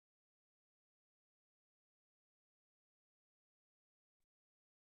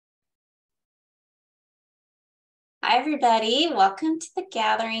Hi, everybody. Welcome to the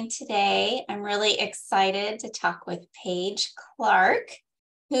gathering today. I'm really excited to talk with Paige Clark,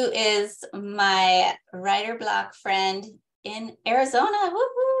 who is my writer block friend in Arizona.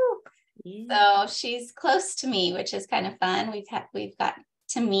 Woohoo! Yeah. So she's close to me, which is kind of fun. We've got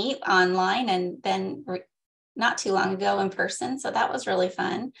to meet online and then not too long ago in person. So that was really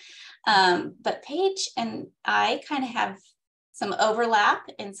fun. But Paige and I kind of have some overlap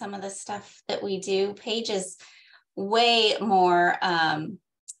in some of the stuff that we do. Paige is way more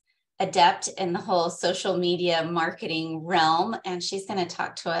adept in the whole social media marketing realm, and she's going to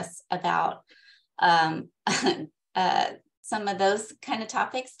talk to us about some of those kind of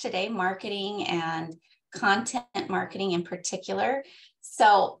topics today, marketing and content marketing in particular.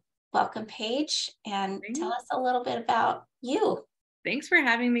 So welcome, Paige, and tell us a little bit about you. Thanks for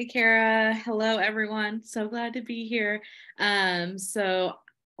having me, Kara. Hello, everyone. So glad to be here. So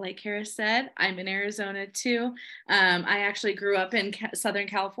like Kara said, I'm in Arizona too. I actually grew up in Southern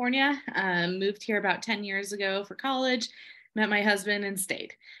California, moved here about 10 years ago for college, met my husband and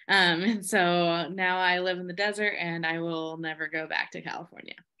stayed. And so now I live in the desert and I will never go back to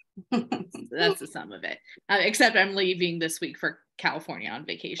California. That's the sum of it. Except I'm leaving this week for California on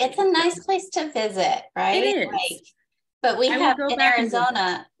vacation. It's a nice place to visit, right? It is. But we have in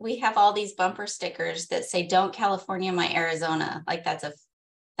Arizona, we have all these bumper stickers that say, "Don't California my Arizona." Like that's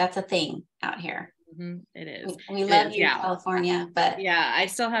a thing out here. Mm-hmm. It is. We love you, California, but yeah, I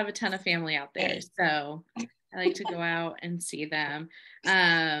still have a ton of family out there. So I like to go out and see them.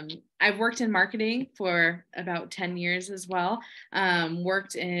 I've worked in marketing for about 10 years as well.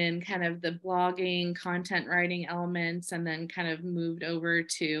 Worked in kind of the blogging, content writing elements, and then kind of moved over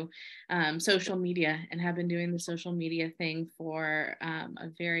to social media and have been doing the social media thing for a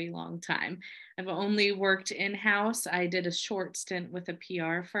very long time. I've only worked in-house. I did a short stint with a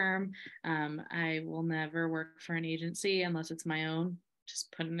PR firm. I will never work for an agency unless it's my own.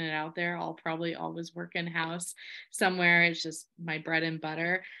 Just putting it out there. I'll probably always work in-house somewhere. It's just my bread and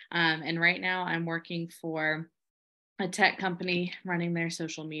butter. And right now I'm working for a tech company running their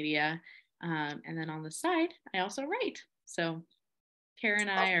social media. And then on the side, I also write. So Kara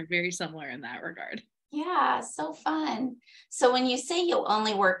and I are very similar in that regard. Yeah, so fun. So when you say you'll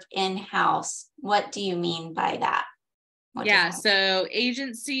only work in-house, what do you mean by that? So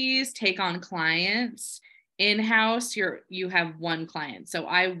agencies take on clients. In-house, you have one client. So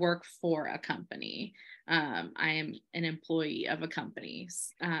I work for a company. I am an employee of a company,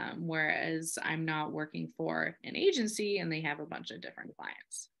 whereas I'm not working for an agency and they have a bunch of different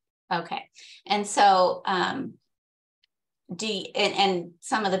clients. Okay. And so and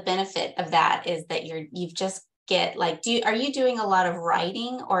some of the benefit of that is that you've just get like, are you doing a lot of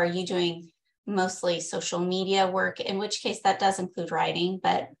writing, or are you doing mostly social media work, in which case that does include writing,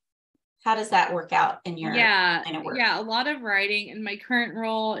 but how does that work out in your line of work? Yeah, a lot of writing. In my current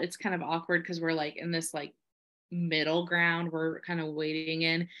role, it's kind of awkward because we're like in this like middle ground we're kind of waiting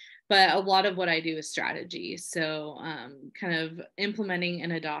in, but a lot of what I do is strategy. So kind of implementing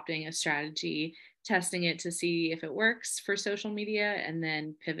and adopting a strategy, testing it to see if it works for social media, and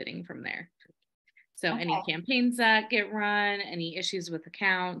then pivoting from there. So any campaigns that get run, any issues with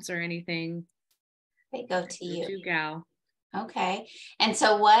accounts or anything, they go to you. Gal. Okay. And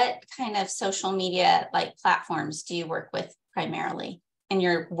so what kind of social media like platforms do you work with primarily in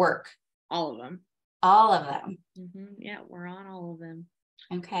your work? All of them. All of them. Mm-hmm. Yeah, we're on all of them.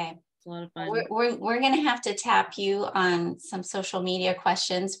 Okay. It's a lot of fun. We're going to have to tap you on some social media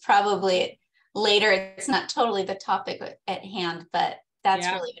questions probably later. It's not totally the topic at hand, but that's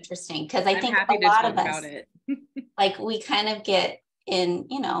really interesting because I think a lot of us, like we kind of get in,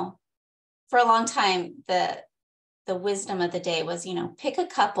 for a long time, the wisdom of the day was, pick a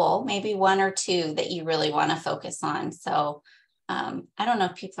couple, maybe one or two that you really want to focus on. So I don't know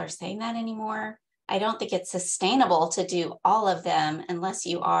if people are saying that anymore. I don't think it's sustainable to do all of them unless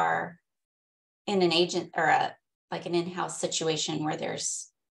you are in an agent or an in-house situation where there's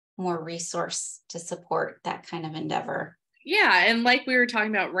more resource to support that kind of endeavor. Yeah. And like we were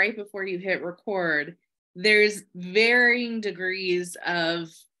talking about right before you hit record, there's varying degrees of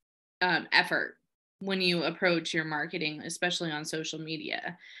effort when you approach your marketing, especially on social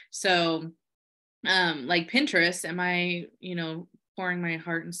media. So like Pinterest, am I, pouring my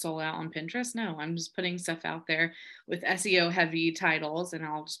heart and soul out on Pinterest? No, I'm just putting stuff out there with SEO heavy titles, and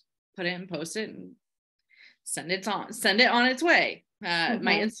I'll just put it and post it and send it on its way. My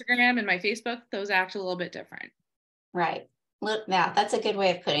Instagram and my Facebook, those act a little bit different. Right. Yeah, that's a good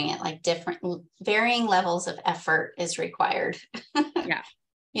way of putting it. Like varying levels of effort is required. Yeah.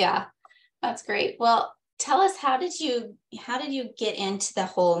 Yeah, that's great. Well, tell us, how did you get into the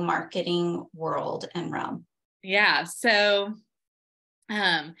whole marketing world and realm? Yeah. So,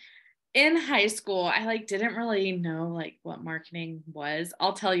 in high school, I like didn't really know like what marketing was.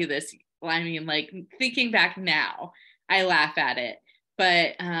 I'll tell you this. I mean, like thinking back now, I laugh at it,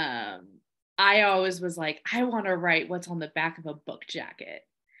 but I always was like, I want to write what's on the back of a book jacket.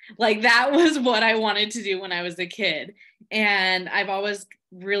 Like that was what I wanted to do when I was a kid. And I've always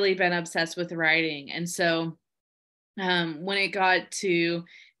really been obsessed with writing. And so when it got to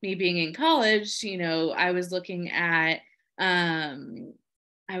me being in college, you know, um, I was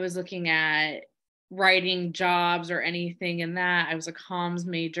looking at writing jobs or anything in that. I was a comms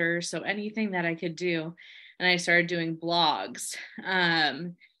major, so anything that I could do. And I started doing blogs.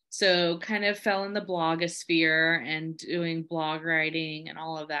 So kind of fell in the blogosphere and doing blog writing and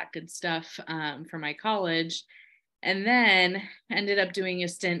all of that good stuff for my college. And then ended up doing a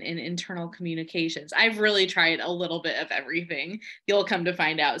stint in internal communications. I've really tried a little bit of everything, you'll come to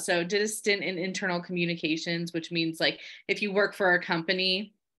find out. So did a stint in internal communications, which means like if you work for a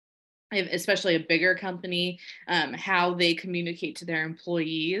company, especially a bigger company, how they communicate to their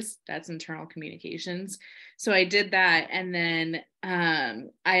employees, that's internal communications. So I did that. And then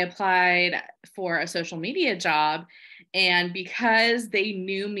I applied for a social media job. And because they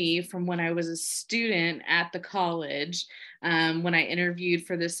knew me from when I was a student at the college, when I interviewed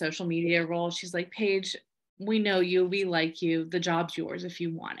for this social media role, she's like, Paige, we know you, we like you, the job's yours if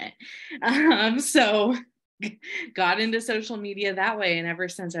you want it. So got into social media that way. And ever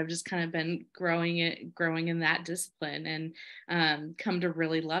since I've just kind of been growing in that discipline and come to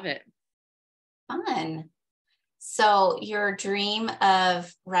really love it. Fun. So your dream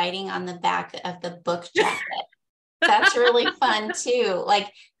of writing on the back of the book jacket, that's really fun too.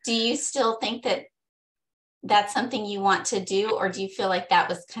 Like, do you still think that that's something you want to do, or do you feel like that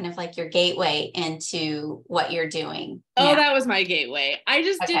was kind of like your gateway into what you're doing now? Oh, that was my gateway. I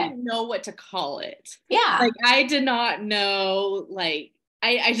just didn't know what to call it. Yeah. Like I did not know, like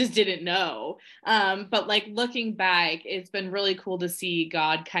I just didn't know. But like looking back, it's been really cool to see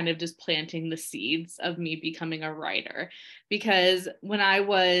God kind of just planting the seeds of me becoming a writer. Because when I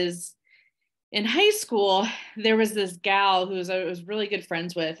was in high school, there was this gal who I was really good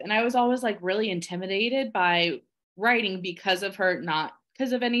friends with, and I was always like really intimidated by writing because of her, not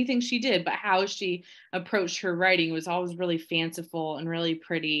because of anything she did, but how she approached her writing was always really fanciful and really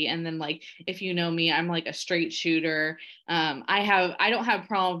pretty. And then like, if you know me, I'm like a straight shooter. I don't have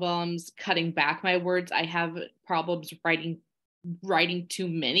problems cutting back my words. I have problems writing too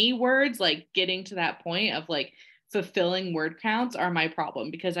many words, like getting to that point of like fulfilling word counts are my problem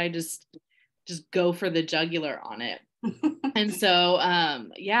because I just go for the jugular on it. And so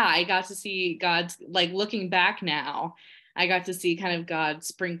yeah, I got to see God's, like looking back now, I got to see kind of God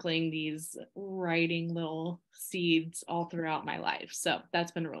sprinkling these writing little seeds all throughout my life. So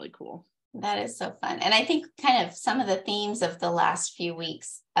that's been really cool. That is so fun. And I think kind of some of the themes of the last few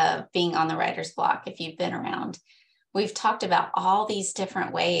weeks of being on the writer's block, if you've been around, we've talked about all these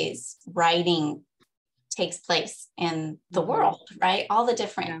different ways writing takes place in the world, right? All the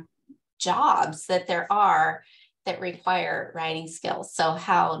different jobs that there are that require writing skills. So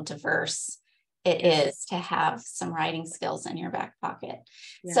how diverse it is to have some writing skills in your back pocket.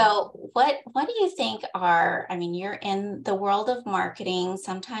 Yeah. So what do you think are, I mean, you're in the world of marketing.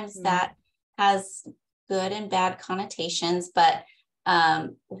 Sometimes that has good and bad connotations, but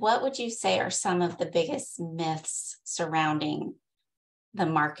what would you say are some of the biggest myths surrounding the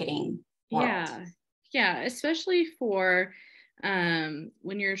marketing world? Yeah, especially for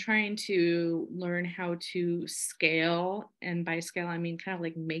when you're trying to learn how to scale, and by scale I mean kind of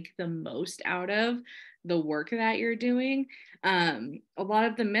like make the most out of the work that you're doing. A lot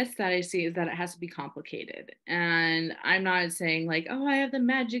of the myths that I see is that it has to be complicated, and I'm not saying like, oh, I have the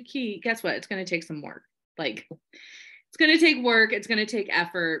magic key. Guess what? It's going to take some work. Like it's going to take work, it's going to take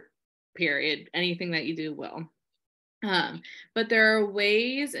effort, period. Anything that you do will. But there are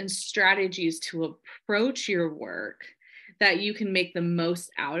ways and strategies to approach your work that you can make the most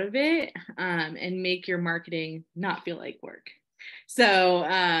out of it, and make your marketing not feel like work. So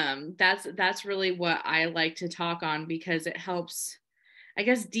that's really what I like to talk on, because it helps, I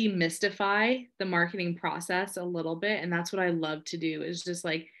guess, demystify the marketing process a little bit. And that's what I love to do, is just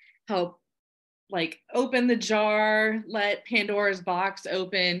like help like open the jar, let Pandora's box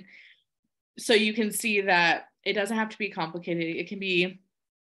open, so you can see that it doesn't have to be complicated. It can be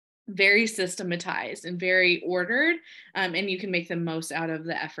very systematized and very ordered, and you can make the most out of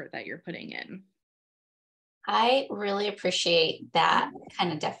the effort that you're putting in. I really appreciate that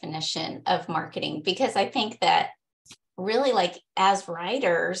kind of definition of marketing, because I think that really, like, as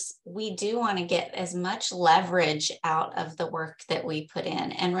writers, we do want to get as much leverage out of the work that we put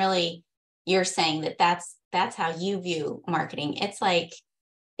in. And really, you're saying that that's that's how you view marketing. It's like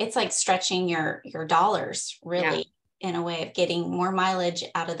stretching your dollars, really, in a way of getting more mileage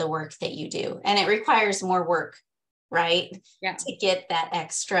out of the work that you do. And it requires more work, right? To get that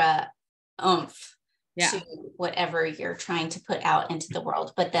extra oomph to whatever you're trying to put out into the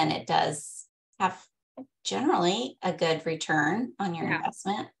world. But then it does have generally a good return on your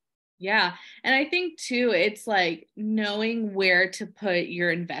investment. Yeah. And I think too, it's like knowing where to put your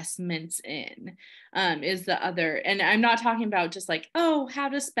investments in is the other. And I'm not talking about just like, oh, how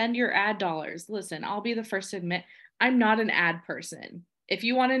to spend your ad dollars. Listen, I'll be the first to admit, I'm not an ad person. If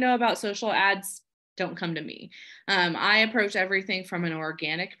you want to know about social ads, don't come to me. I approach everything from an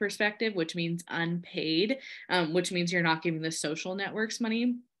organic perspective, which means unpaid, which means you're not giving the social networks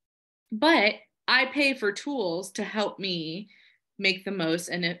money. But I pay for tools to help me make the most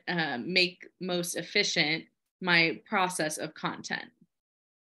and make most efficient my process of content.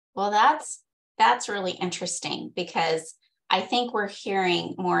 Well, that's really interesting, because I think we're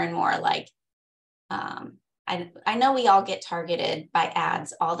hearing more and more like, I know we all get targeted by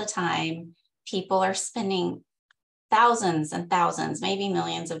ads all the time. People are spending thousands and thousands, maybe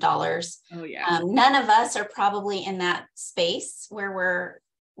millions of dollars. Oh yeah. None of us are probably in that space where we're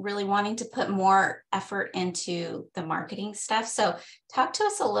really wanting to put more effort into the marketing stuff. So talk to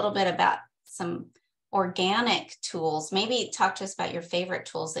us a little bit about some organic tools. Maybe talk to us about your favorite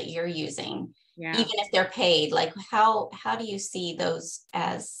tools that you're using, even if they're paid. Like how do you see those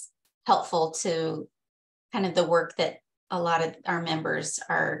as helpful to kind of the work that a lot of our members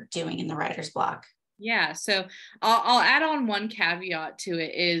are doing in the writer's block? Yeah. So I'll add on one caveat to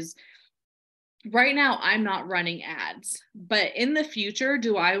it is, right now I'm not running ads, but in the future,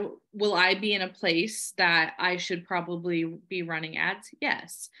 will I be in a place that I should probably be running ads?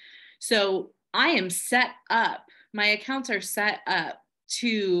 Yes. So I am set up, my accounts are set up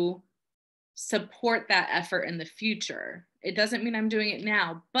to support that effort in the future. It doesn't mean I'm doing it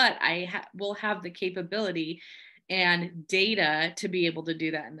now, but I will have the capability and data to be able to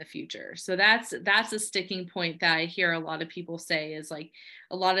do that in the future. So that's a sticking point that I hear a lot of people say is like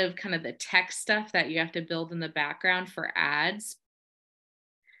a lot of kind of the tech stuff that you have to build in the background for ads.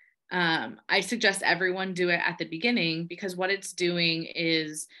 I suggest everyone do it at the beginning, because what it's doing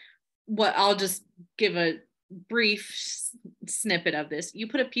is, what I'll just give a brief snippet of this. You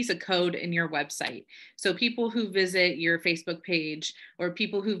put a piece of code in your website. So people who visit your Facebook page or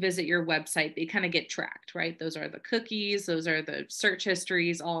people who visit your website, they kind of get tracked, right? Those are the cookies, those are the search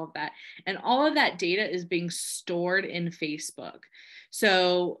histories, all of that. And all of that data is being stored in Facebook.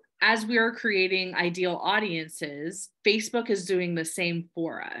 So as we are creating ideal audiences, Facebook is doing the same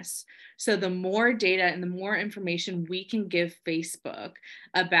for us. So the more data and the more information we can give Facebook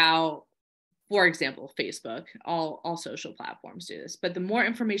about, for example, Facebook, all social platforms do this, but the more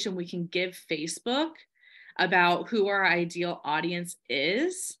information we can give Facebook about who our ideal audience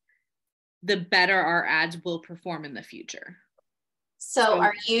is, the better our ads will perform in the future. So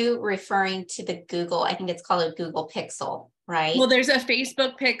are you referring to the Google, I think it's called a Google Pixel, right? Well, there's a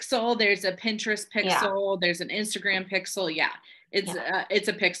Facebook Pixel, there's a Pinterest Pixel, there's an Instagram Pixel. Yeah, it's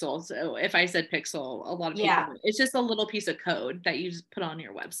a Pixel. So if I said Pixel, a lot of people, it's just a little piece of code that you just put on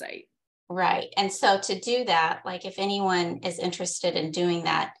your website. Right. And so to do that, like if anyone is interested in doing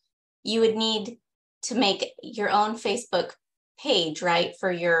that, you would need to make your own Facebook page, right, for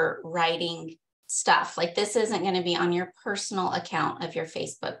your writing stuff. Like this isn't going to be on your personal account of your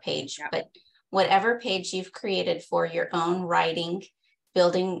Facebook page, but whatever page you've created for your own writing,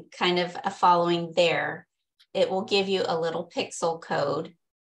 building kind of a following there, it will give you a little pixel code,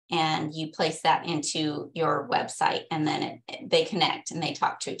 and you place that into your website, and then they connect and they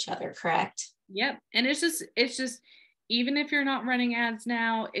talk to each other, correct? Yep. And it's just, even if you're not running ads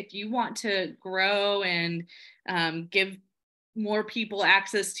now, if you want to grow and give more people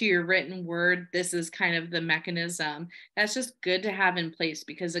access to your written word, this is kind of the mechanism that's just good to have in place,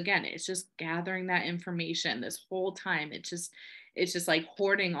 because again, it's just gathering that information this whole time. It's just like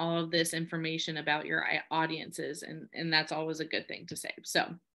hoarding all of this information about your audiences, and that's always a good thing to say.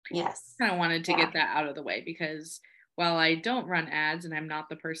 So yes, kind of wanted to get that out of the way, because while I don't run ads and I'm not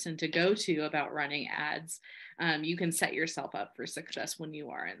the person to go to about running ads, you can set yourself up for success when you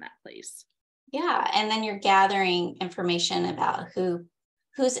are in that place. Yeah. And then you're gathering information about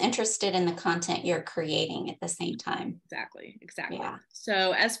who's interested in the content you're creating at the same time. Exactly. Yeah.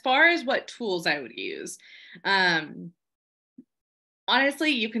 So as far as what tools I would use,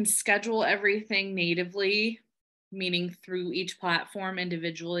 honestly, you can schedule everything natively, meaning through each platform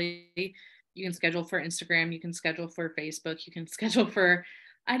individually. You can schedule for Instagram, you can schedule for Facebook, you can schedule for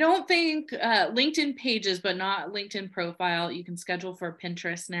I don't think LinkedIn pages, but not LinkedIn profile. You can schedule for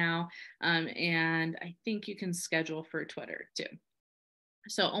Pinterest now. And I think you can schedule for Twitter too.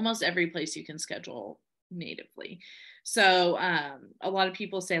 So almost every place you can schedule natively. So a lot of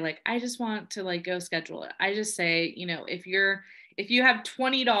people say like, I just want to like go schedule it. I just say, you know, if you have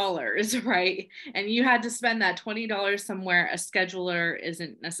 $20, right, and you had to spend that $20 somewhere, a scheduler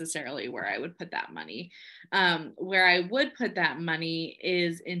isn't necessarily where I would put that money. Where I would put that money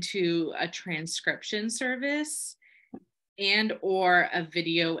is into a transcription service and or a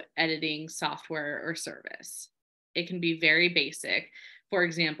video editing software or service. It can be very basic. For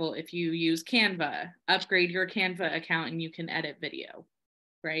example, if you use Canva, upgrade your Canva account and you can edit video,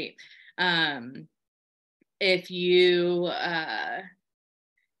 right? I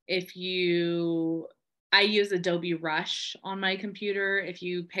use Adobe Rush on my computer.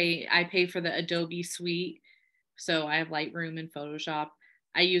 I pay for the Adobe suite. So I have Lightroom and Photoshop.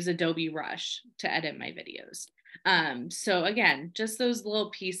 I use Adobe Rush to edit my videos. So again, just those little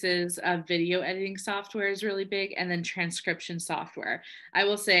pieces of video editing software is really big. And then transcription software. I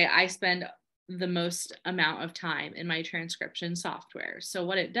will say I spend the most amount of time in my transcription software. So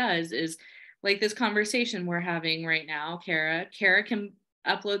what it does is, like this conversation we're having right now, Kara can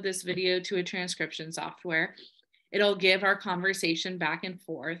upload this video to a transcription software. It'll give our conversation back and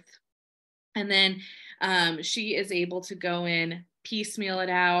forth. And then she is able to go in, piecemeal it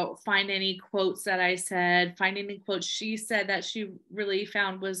out, find any quotes that I said, find any quotes she said that she really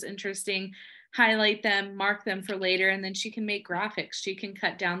found was interesting, highlight them, mark them for later, and then she can make graphics. She can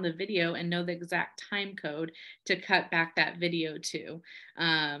cut down the video and know the exact time code to cut back that video to,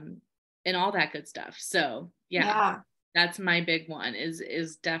 and all that good stuff. So yeah. That's my big one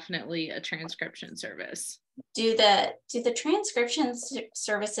is definitely a transcription service. Do the transcription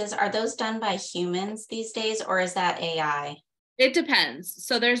services, are those done by humans these days, or is that AI? It depends.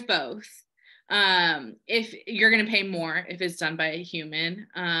 So there's both. If you're going to pay more if it's done by a human.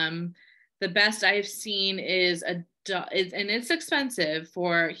 The best I've seen is and it's expensive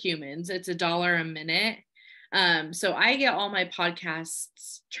for humans. It's $1 a minute. So I get all my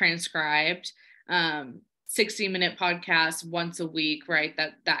podcasts transcribed. 60-minute podcast once a week, right?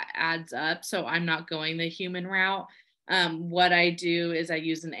 That adds up. So I'm not going the human route. What I do is I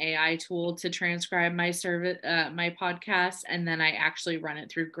use an AI tool to transcribe my podcast, and then I actually run it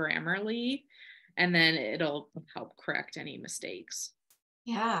through Grammarly, and then it'll help correct any mistakes.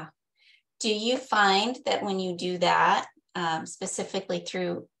 Yeah. Do you find that when you do that, specifically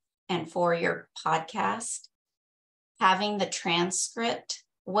through and for your podcast, having the transcript,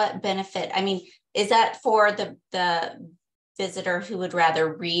 what benefit? I mean, is that for the visitor who would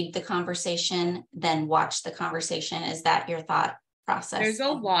rather read the conversation than watch the conversation? Is that your thought process? There's a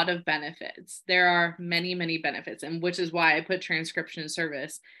lot of benefits. There are many, many benefits, and which is why I put transcription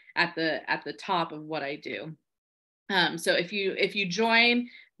service at the top of what I do. So if you join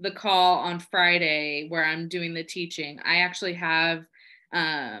the call on Friday where I'm doing the teaching, I actually have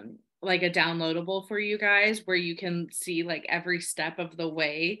like a downloadable for you guys where you can see like every step of the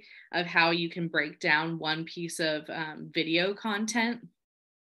way of how you can break down one piece of video content.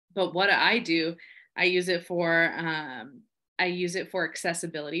 But what I do, I use it for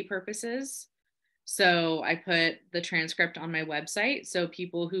accessibility purposes. So I put the transcript on my website. So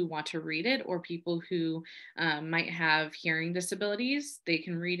people who want to read it, or people who might have hearing disabilities, they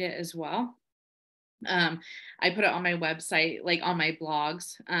can read it as well. I put it on my website, like on my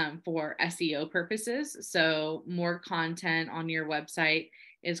blogs, for SEO purposes. So more content on your website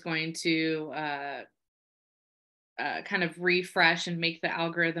is going to kind of refresh and make the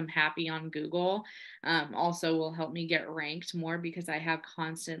algorithm happy on Google. Also will help me get ranked more because I have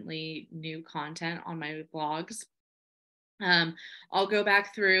constantly new content on my blogs. I'll go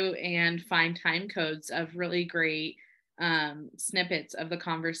back through and find time codes of really great snippets of the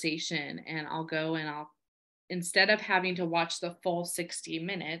conversation, and I'll go and instead of having to watch the full 60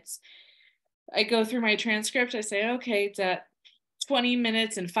 minutes, I go through my transcript. I say, okay, it's at 20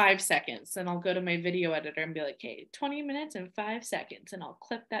 minutes and 5 seconds. And I'll go to my video editor and be like, okay, 20 minutes and 5 seconds. And I'll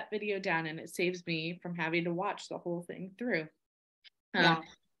clip that video down, and it saves me from having to watch the whole thing through.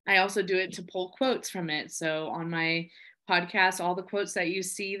 I also do it to pull quotes from it. So on my podcast, all the quotes that you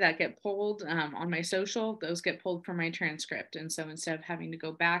see that get pulled on my social, those get pulled from my transcript. And so instead of having to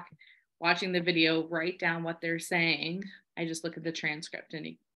go back, watching the video, write down what they're saying, I just look at the transcript and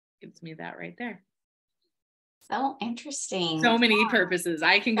it gives me that right there. So interesting. So many purposes.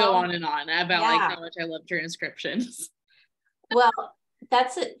 I can go on and on about like how much I love transcriptions. Well,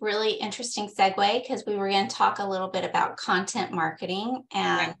 that's a really interesting segue, because we were going to talk a little bit about content marketing,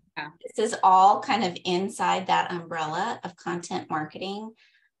 and this is all kind of inside that umbrella of content marketing.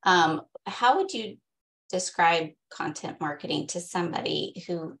 How would you describe content marketing to somebody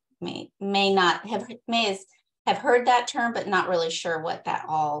who may not have heard that term, but not really sure what that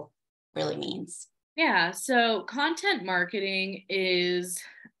all really means? Yeah, so content marketing is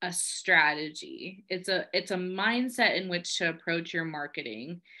a strategy. It's a mindset in which to approach your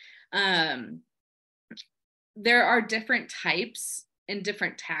marketing. Um, there are different types and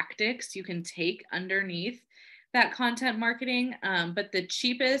different tactics you can take underneath that content marketing, but the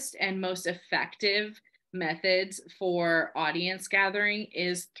cheapest and most effective methods for audience gathering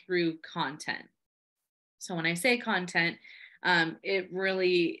is through content. So when I say content, it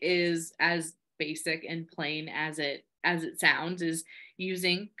really is as basic and plain as it sounds, is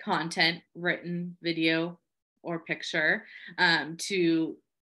using content, written, video, or picture, to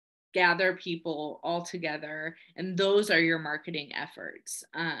gather people all together, and those are your marketing efforts.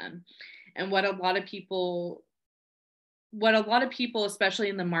 And what a lot of people, especially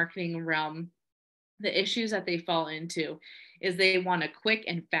in the marketing realm, the issues that they fall into is they want a quick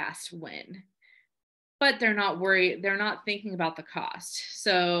and fast win, but they're not thinking about the cost.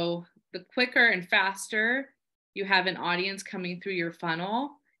 So the quicker and faster you have an audience coming through your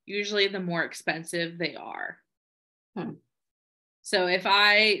funnel, usually the more expensive they are. So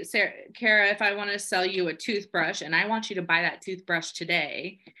Kara, if I want to sell you a toothbrush and I want you to buy that toothbrush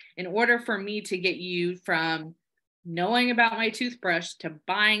today, in order for me to get you from knowing about my toothbrush to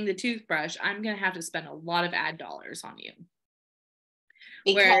buying the toothbrush, I'm going to have to spend a lot of ad dollars on you.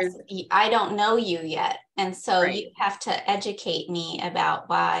 Because I don't know you yet. And so right. You have to educate me about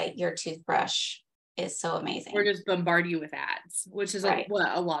why your toothbrush is so amazing. Or just bombard you with ads, which is right. what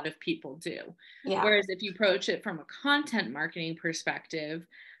a lot of people do. Yeah. Whereas if you approach it from a content marketing perspective,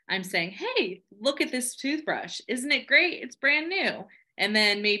 I'm saying, hey, look at this toothbrush. Isn't it great? It's brand new. And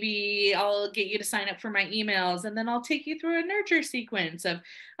then maybe I'll get you to sign up for my emails, and then I'll take you through a nurture sequence of,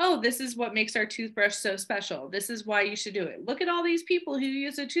 oh, this is what makes our toothbrush so special. This is why you should do it. Look at all these people who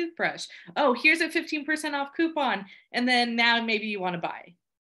use a toothbrush. Oh, here's a 15% off coupon. And then now maybe you want to buy.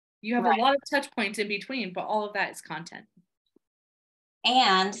 You have right. a lot of touch points in between, but all of that is content.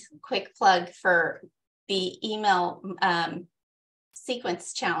 And quick plug for the email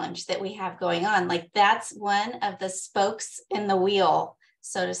sequence challenge that we have going on. Like, that's one of the spokes in the wheel,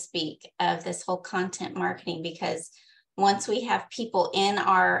 so to speak, of this whole content marketing, because once we have people in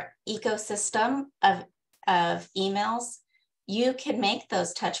our ecosystem of emails, you can make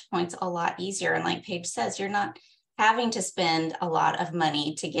those touch points a lot easier. And like Paige says, you're not having to spend a lot of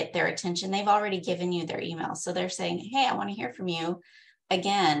money to get their attention. They've already given you their email. So they're saying, hey, I want to hear from you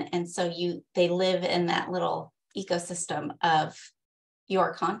again. And so they live in that little ecosystem of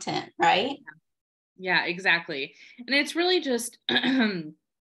your content, right? Yeah, exactly. And it's really just the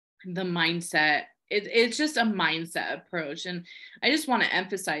mindset. It's just a mindset approach. And I just want to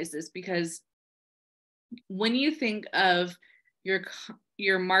emphasize this, because when you think of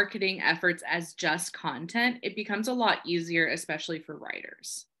your marketing efforts as just content, it becomes a lot easier, especially for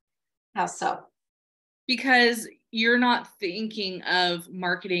writers. How so? Because you're not thinking of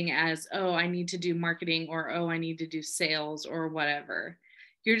marketing as, oh, I need to do marketing, or, oh, I need to do sales, or whatever.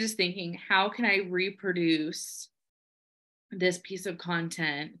 You're just thinking, how can I reproduce this piece of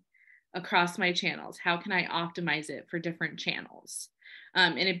content across my channels? How can I optimize it for different channels?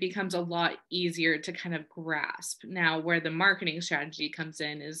 And it becomes a lot easier to kind of grasp. Now, where the marketing strategy comes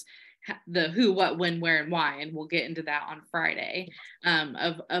in is the who, what, when, where, and why, and we'll get into that on Friday,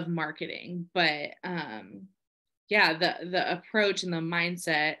 of marketing. But yeah, the approach and the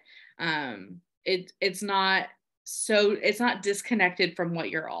mindset, it's not disconnected from what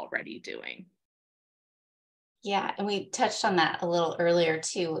you're already doing. Yeah, and we touched on that a little earlier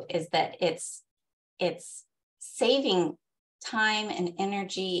too, is that it's saving time and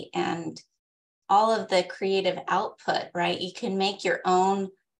energy and all of the creative output, right? You can make your own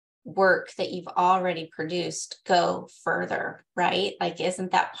work that you've already produced go further, right? Like,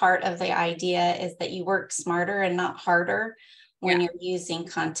 isn't that part of the idea, is that you work smarter and not harder when you're using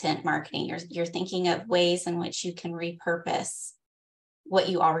content marketing? You're thinking of ways in which you can repurpose what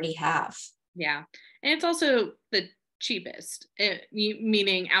you already have. Yeah. And it's also the cheapest,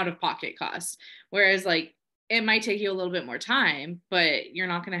 meaning out of pocket costs. Whereas, like, it might take you a little bit more time, but you're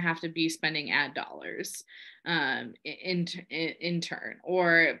not going to have to be spending ad dollars in turn.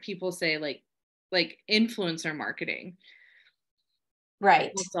 Or people say like influencer marketing.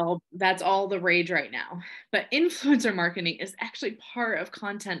 Right. That's all the rage right now. But influencer marketing is actually part of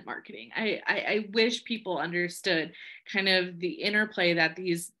content marketing. I wish people understood kind of the interplay that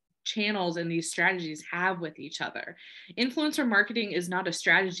these channels and these strategies have with each other. Influencer marketing is not a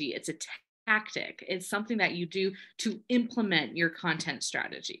strategy, it's a tactic. It's something that you do to implement your content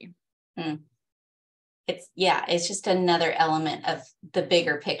strategy. It's just another element of the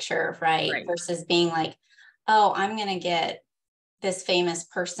bigger picture, right? Versus being like, oh, I'm going to get this famous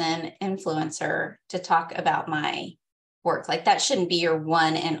person, influencer, to talk about my work. Like that shouldn't be your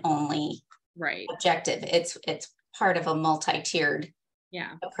one and only objective. It's part of a multi-tiered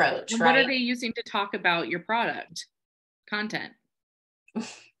approach. And what are they using to talk about your product? Content.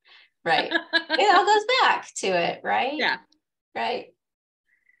 Right. It all goes back to it, right? Yeah. Right.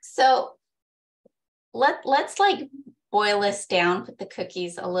 So let's like boil this down, put the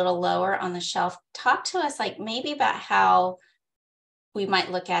cookies a little lower on the shelf. Talk to us like maybe about how we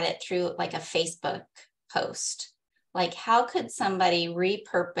might look at it through like a Facebook post. Like how could somebody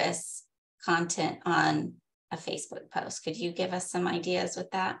repurpose content on a Facebook post? Could you give us some ideas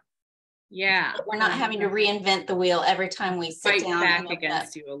with that? Yeah. We're not having to reinvent the wheel every time we sit down. Fight back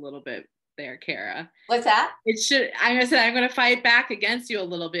against you a little bit there, Kara. What's that? I'm going to fight back against you a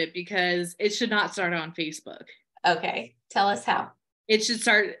little bit because it should not start on Facebook. Okay. Tell us how. It should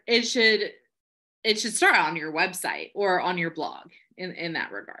start on your website or on your blog in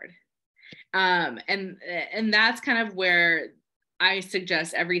that regard. And that's kind of where I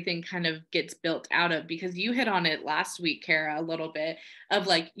suggest everything kind of gets built out of, because you hit on it last week, Kara, a little bit of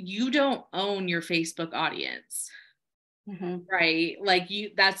like, you don't own your Facebook audience, right? Like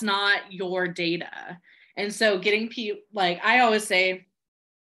that's not your data. And so getting people, like I always say,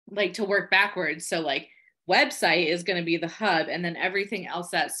 like to work backwards. So like website is going to be the hub, and then everything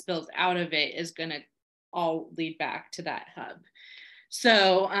else that spills out of it is going to all lead back to that hub.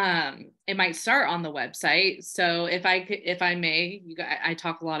 So it might start on the website. So if I may, I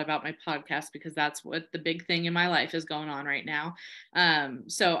talk a lot about my podcast because that's what the big thing in my life is going on right now.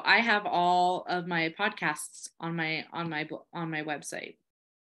 So I have all of my podcasts on my website.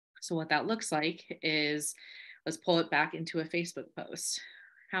 So what that looks like is, let's pull it back into a Facebook post.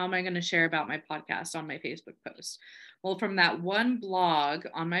 How am I going to share about my podcast on my Facebook post? Well, from that one blog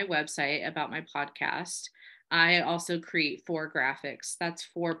on my website about my podcast, I also create 4 graphics. That's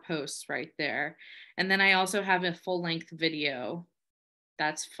 4 posts right there. And then I also have a full-length video.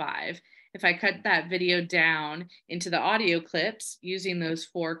 That's 5. If I cut that video down into the audio clips using those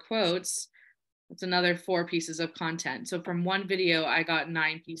 4 quotes, it's another 4 pieces of content. So from one video, I got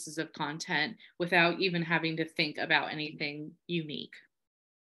 9 pieces of content without even having to think about anything unique.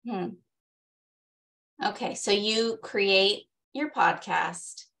 Okay, so you create your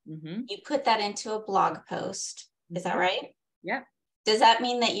podcast. You put that into a blog post. Is that right? Yeah. Does that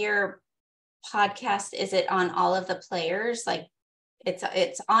mean that your podcast, is it on all of the players? Like it's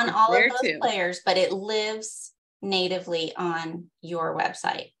on all of those players, but it lives natively on your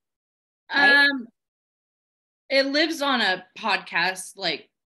website, right? It lives on a podcast like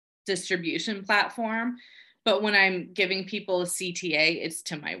distribution platform, but when I'm giving people a CTA, it's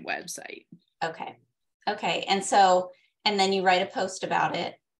to my website. Okay. And then you write a post about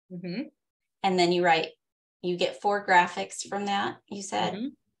it. And then you get 4 graphics from that, you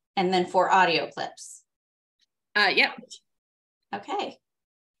said, and then 4 audio clips. Yep. Okay.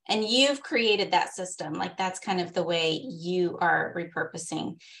 And you've created that system. Like that's kind of the way you are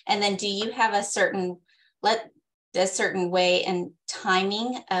repurposing. And then do you have a certain way and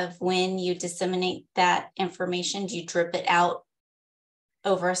timing of when you disseminate that information? Do you drip it out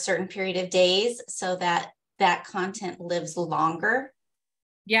over a certain period of days so that that content lives longer?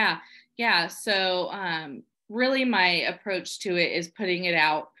 Yeah. So really my approach to it is putting it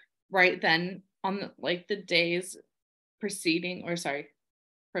out right then on the days proceeding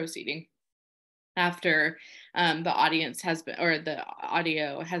after the audience has been, or the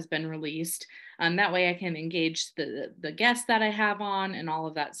audio has been released. That way I can engage the guests that I have on and all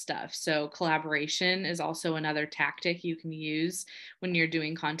of that stuff. So collaboration is also another tactic you can use when you're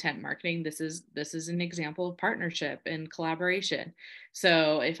doing content marketing. This is an example of partnership and collaboration.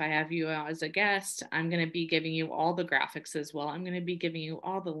 So if I have you as a guest, I'm going to be giving you all the graphics as well. I'm going to be giving you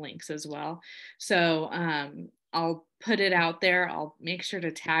all the links as well. So I'll put it out there. I'll make sure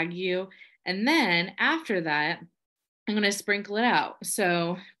to tag you. And then after that, I'm going to sprinkle it out.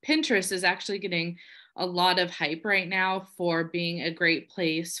 So Pinterest is actually getting a lot of hype right now for being a great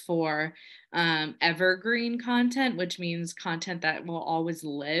place for evergreen content, which means content that will always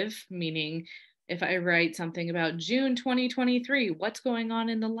live. Meaning if I write something about June 2023, what's going on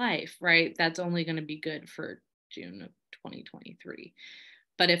in the life, right? That's only going to be good for June of 2023.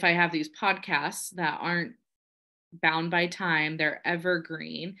 But if I have these podcasts that aren't bound by time, they're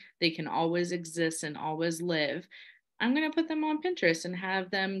evergreen, they can always exist and always live, I'm going to put them on Pinterest and have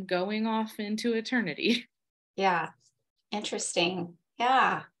them going off into eternity. Yeah. Interesting.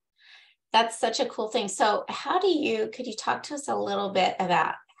 Yeah. That's such a cool thing. So could you talk to us a little bit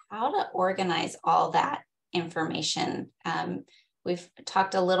about how to organize all that information? We've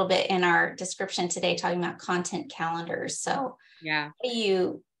talked a little bit in our description today, talking about content calendars. So yeah,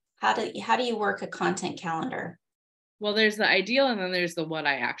 how do you work a content calendar? well, there's the ideal and then there's the what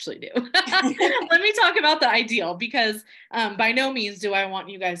I actually do. Let me talk about the ideal, because by no means do I want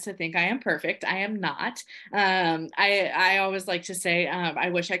you guys to think I am perfect. I am not. I always like to say I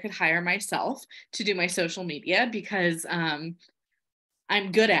wish I could hire myself to do my social media, because I'm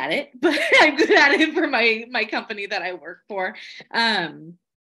good at it, but I'm good at it for my company that I work for.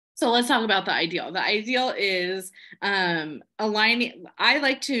 So let's talk about the ideal. The ideal is aligning. I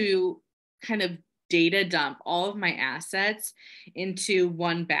like to kind of data dump all of my assets into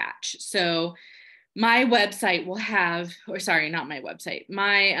one batch. So my website will have, or sorry, not my website,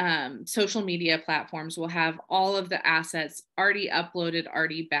 my social media platforms will have all of the assets already uploaded,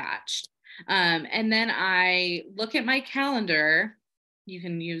 already batched. And then I look at my calendar. You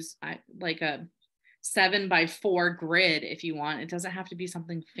can use like a 7x4 grid if you want. It doesn't have to be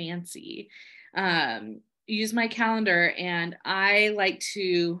something fancy. Use my calendar, and I like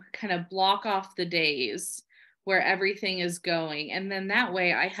to kind of block off the days where everything is going. And then that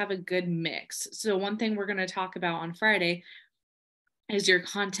way I have a good mix. So one thing we're going to talk about on Friday is your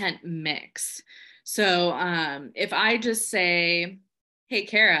content mix. So if I just say, hey,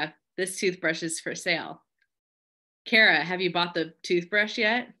 Kara, this toothbrush is for sale. Kara, have you bought the toothbrush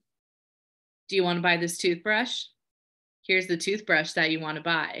yet? Do you want to buy this toothbrush? Here's the toothbrush that you want to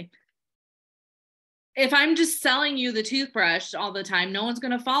buy. If I'm just selling you the toothbrush all the time, no one's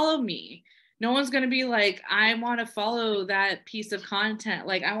going to follow me. No one's going to be like, I want to follow that piece of content.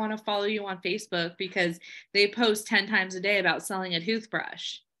 Like, I want to follow you on Facebook because they post 10 times a day about selling a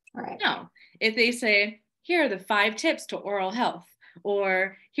toothbrush. Right. No. If they say, here are the 5 tips to oral health,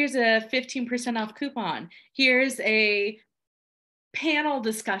 or here's a 15% off coupon, here's a panel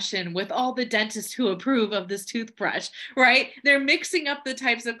discussion with all the dentists who approve of this toothbrush, right? They're mixing up the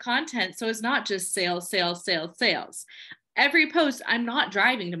types of content. So it's not just sales, sales, sales, sales. Every post, I'm not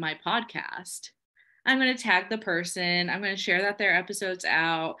driving to my podcast. I'm going to tag the person. I'm going to share that their episode's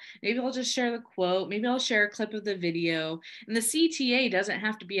out. Maybe I'll just share the quote. Maybe I'll share a clip of the video. And the CTA doesn't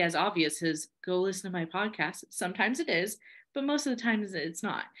have to be as obvious as go listen to my podcast. Sometimes it is, but most of the time it's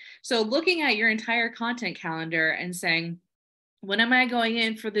not. So looking at your entire content calendar and saying, when am I going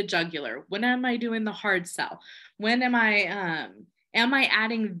in for the jugular? When am I doing the hard sell? When am I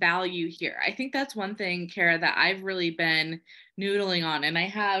adding value here? I think that's one thing, Kara, that I've really been noodling on, and I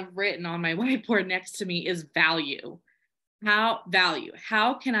have written on my whiteboard next to me, is value. How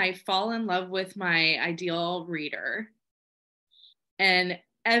can I fall in love with my ideal reader? And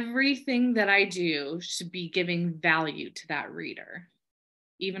everything that I do should be giving value to that reader,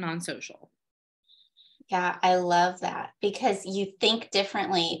 even on social. Yeah, I love that, because you think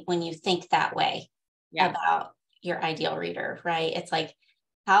differently when you think that way about your ideal reader, right? It's like,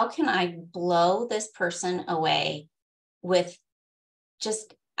 how can I blow this person away with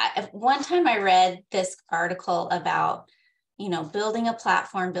just one time I read this article about, building a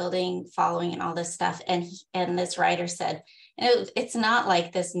platform, building following and all this stuff. And this writer said, and it's not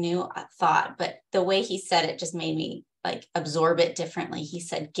like this new thought, but the way he said it just made me like absorb it differently. He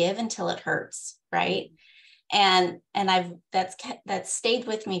said, give until it hurts. Right. And that's stayed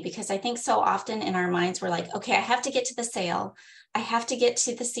with me, because I think so often in our minds, we're like, okay, I have to get to the sale. I have to get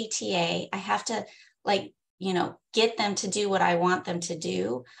to the CTA. I have to get them to do what I want them to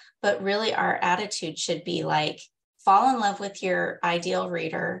do. But really our attitude should be like, fall in love with your ideal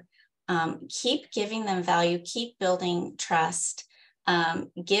reader, keep giving them value, keep building trust,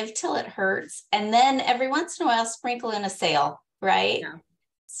 give till it hurts. And then every once in a while, sprinkle in a sale, right? Yeah.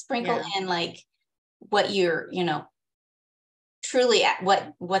 Sprinkle in like what you're, truly at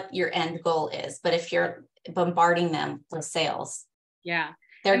what your end goal is. But if you're bombarding them with sales, they're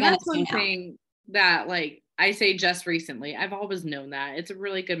going to tune out. Thing that like I say just recently, I've always known that it's a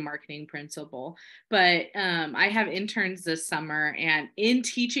really good marketing principle, but I have interns this summer, and in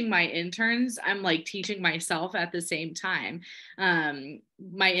teaching my interns, I'm like teaching myself at the same time.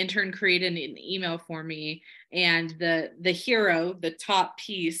 My intern created an email for me, and the hero, the top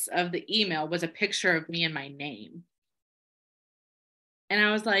piece of the email was a picture of me and my name. And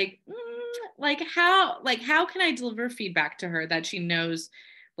I was like, how can I deliver feedback to her that she knows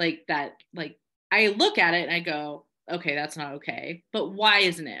like that? Like, I look at it and I go, okay, that's not okay. But why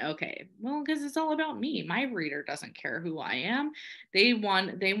isn't it okay? Well, because it's all about me. My reader doesn't care who I am. They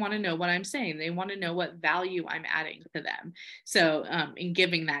want to know what I'm saying. They want to know what value I'm adding to them. So in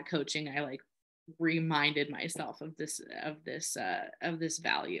giving that coaching, I like reminded myself of this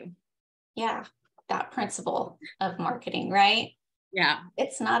value. Yeah, that principle of marketing, right? Yeah.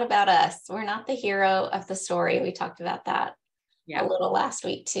 It's not about us. We're not the hero of the story. We talked about that a little last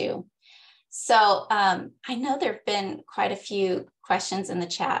week too. So I know there have been quite a few questions in the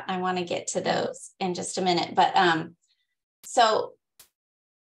chat. I want to get to those in just a minute, but so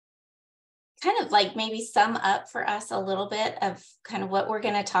kind of like maybe sum up for us a little bit of kind of what we're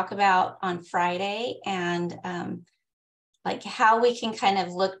going to talk about on Friday, and like how we can kind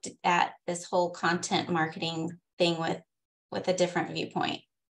of look at this whole content marketing thing with a different viewpoint.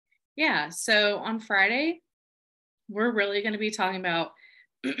 Yeah. So on Friday, we're really going to be talking about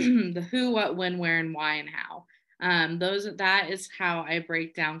the who, what, when, where, and why, and how. That is how I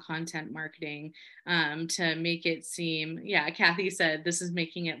break down content marketing to make it seem, Kathy said, this is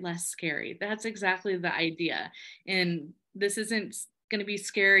making it less scary. That's exactly the idea. And this isn't going to be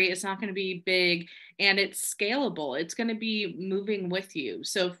scary. It's not going to be big, and it's scalable. It's going to be moving with you.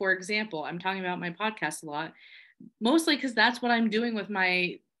 So for example, I'm talking about my podcast a lot, mostly because that's what I'm doing with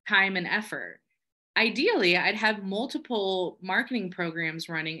my time and effort. Ideally, I'd have multiple marketing programs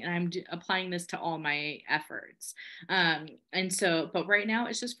running, and I'm applying this to all my efforts. But right now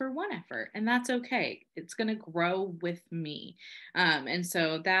it's just for one effort, and that's okay. It's going to grow with me. And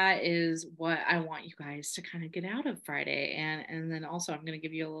so that is what I want you guys to kind of get out of Friday. And then also I'm going to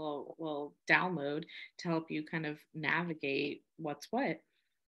give you a little download to help you kind of navigate what's what.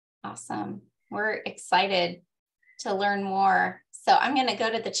 Awesome. We're excited to learn more. So I'm going to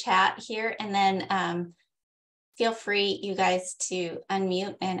go to the chat here, and then feel free, you guys, to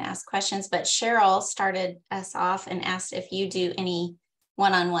unmute and ask questions. But Cheryl started us off and asked if you do any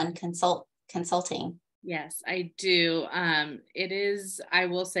one-on-one consulting. Yes, I do. I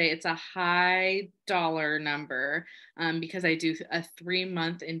will say it's a high dollar number because I do a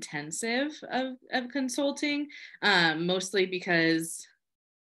 3-month intensive of consulting, mostly because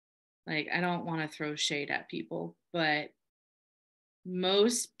I don't want to throw shade at people, but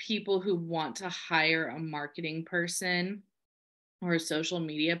most people who want to hire a marketing person or a social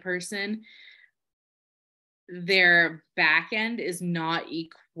media person, their back end is not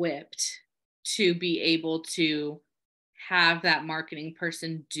equipped to be able to have that marketing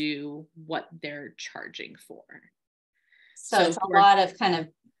person do what they're charging for. So it's a lot of kind of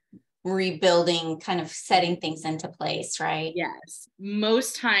rebuilding, kind of setting things into place, right? Yes.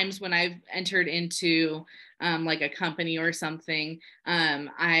 Most times when I've entered into like a company or something,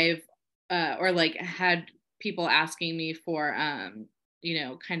 I've had people asking me for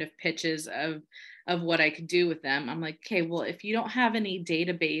kind of pitches of what I could do with them. I'm like, okay, well, if you don't have any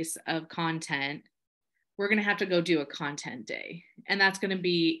database of content, we're going to have to go do a content day. And that's going to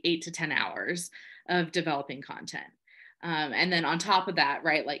be 8 to 10 hours of developing content. And then on top of that,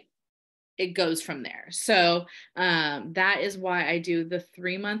 right, it goes from there. So that is why I do the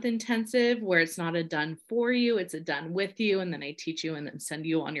 3-month intensive, where it's not a done for you, it's a done with you. And then I teach you and then send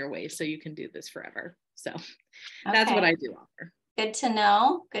you on your way so you can do this forever. So that's what I do offer. Good to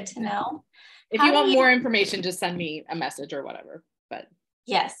know. Good to know. If you want more information, just send me a message or whatever. But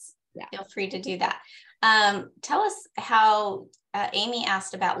yes, feel free to do that. Tell us how Amy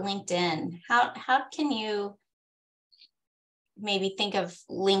asked about LinkedIn. How can you maybe think of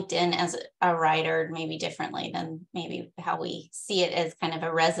LinkedIn as a writer maybe differently than maybe how we see it as kind of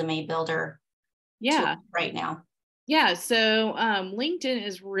a resume builder right now? Yeah, so LinkedIn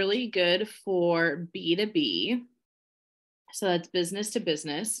is really good for B2B. So that's business to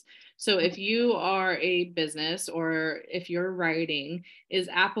business. So if you are a business, or if your writing is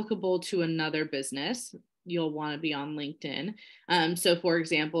applicable to another business, you'll want to be on LinkedIn. So for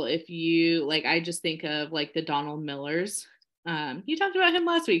example, if you I just think of the Donald Millers. You talked about him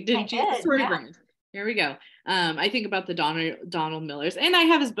last week, didn't you? Did, Brand. There we go. I think about the Donald Millers, and I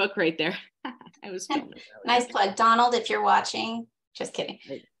have his book right there. I was filming. Nice plug, Donald, if you're watching. Just kidding.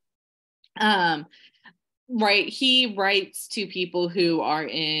 Right. He writes to people who are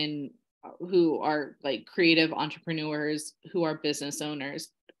creative entrepreneurs, who are business owners.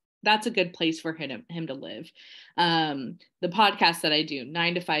 That's a good place for him to live. The podcast that I do,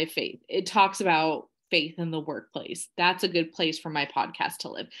 9 to 5 Faith, it talks about faith in the workplace. That's a good place for my podcast to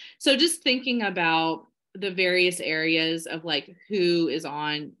live. So just thinking about the various areas of who is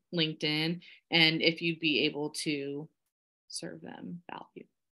on LinkedIn, and if you'd be able to serve them value.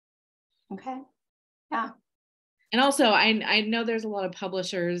 Okay. Yeah. And also, I know there's a lot of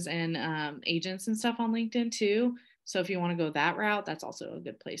publishers and agents and stuff on LinkedIn too. So if you want to go that route, that's also a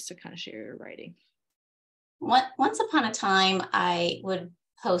good place to kind of share your writing. Once upon a time, I would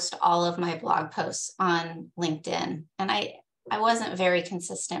post all of my blog posts on LinkedIn, and I wasn't very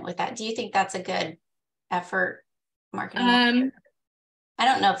consistent with that. Do you think that's a good effort marketing? I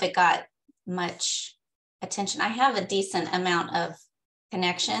don't know if it got much attention. I have a decent amount of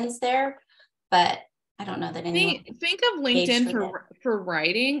connections there, but I don't know that anyone think of LinkedIn for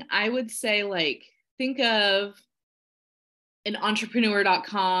writing. I would say like think of an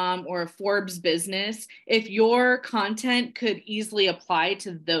entrepreneur.com or a Forbes business. If your content could easily apply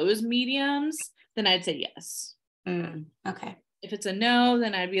to those mediums, then I'd say yes. Okay. If it's a no,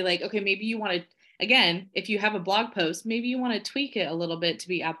 then I'd be like, okay, maybe you want to, again, if you have a blog post, maybe you want to tweak it a little bit to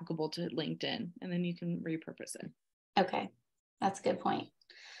be applicable to LinkedIn, and then you can repurpose it. Okay. That's a good point.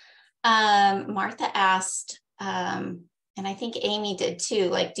 Martha asked, and I think Amy did too,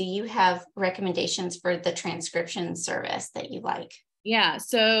 like, do you have recommendations for the transcription service that you like? Yeah,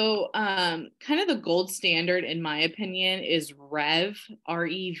 so kind of the gold standard, in my opinion, is Rev,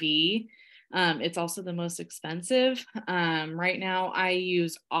 R-E-V. It's also the most expensive. Right now, I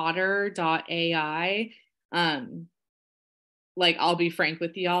use otter.ai. Like, I'll be frank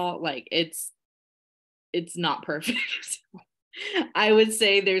with y'all, like, it's not perfect. I would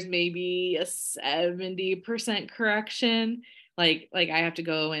say there's maybe a 70% correction. Like I have to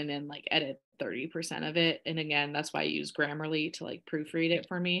go in and like edit 30% of it. And again, that's why I use Grammarly to like proofread it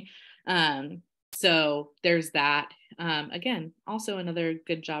for me. So there's that. Again, also another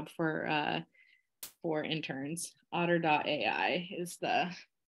good job for interns. Otter.ai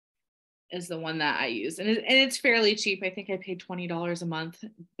is the one that I use. And it's fairly cheap. I think I paid $20 a month,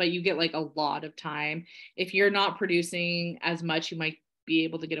 but you get like a lot of time. If you're not producing as much, you might be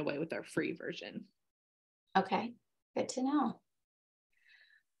able to get away with our free version. Okay, good to know.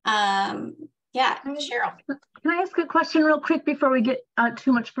 Yeah, Cheryl. Can I ask a question real quick before we get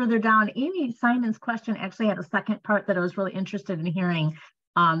too much further down? Amy Simon's question actually had a second part that I was really interested in hearing.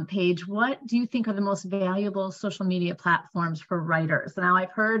 Paige, what do you think are the most valuable social media platforms for writers? Now,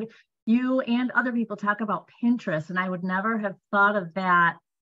 I've heard you and other people talk about Pinterest, and I would never have thought of that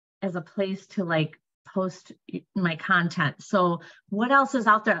as a place to like post my content. So what else is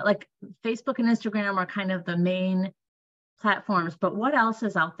out there? Like Facebook and Instagram are kind of the main platforms, but what else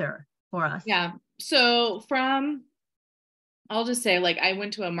is out there for us? Yeah. So I'll just say, like, I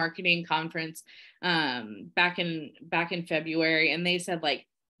went to a marketing conference back in February, and they said like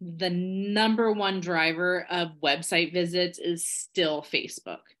the number one driver of website visits is still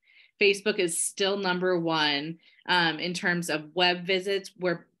Facebook. Facebook is still number one in terms of web visits,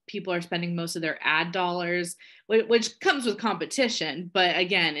 where people are spending most of their ad dollars, which comes with competition. But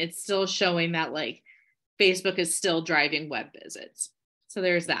again, it's still showing that like Facebook is still driving web visits. So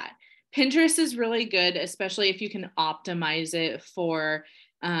there's that. Pinterest is really good, especially if you can optimize it for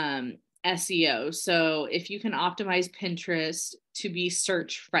SEO. So if you can optimize Pinterest to be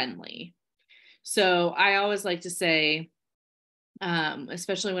search friendly. So I always like to say,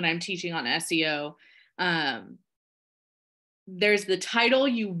 especially when I'm teaching on SEO, there's the title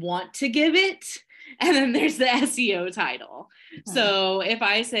you want to give it, and then there's the SEO title. Mm-hmm. So if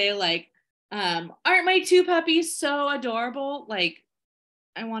I say like, aren't my two puppies so adorable? Like,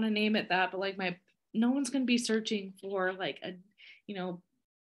 I want to name it that, but like no one's going to be searching for like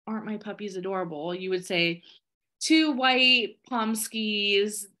aren't my puppies adorable? You would say two white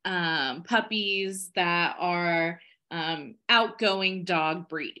Pomskis, puppies that are outgoing dog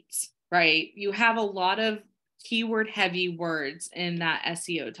breeds, right? You have a lot of keyword heavy words in that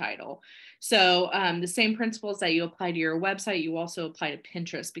SEO title. So the same principles that you apply to your website, you also apply to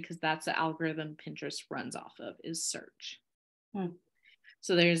Pinterest, because that's the algorithm Pinterest runs off of, is search.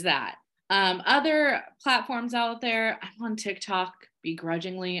 So there's that. Other platforms out there, I'm on TikTok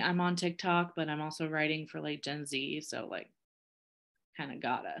begrudgingly. I'm on TikTok, but I'm also writing for like Gen Z. So like kind of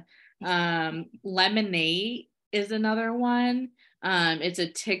gotta. Lemonade is another one. It's a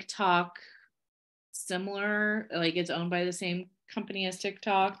TikTok similar, like it's owned by the same company as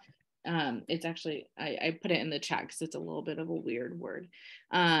TikTok. It's actually, I put it in the chat because it's a little bit of a weird word.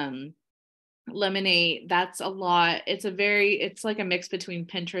 Lemonade, that's a lot. It's like a mix between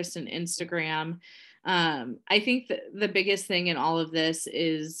Pinterest and Instagram. I think the biggest thing in all of this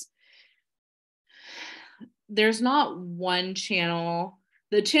is there's not one channel.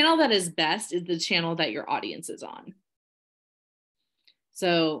 The channel that is best is the channel that your audience is on.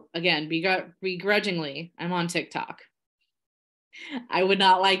 So again, begrudgingly, I'm on TikTok. I would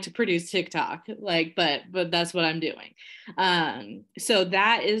not like to produce TikTok, but that's what I'm doing. So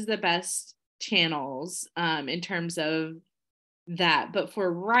that is the best channels in terms of that. But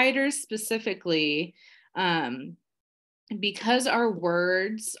for writers specifically, because our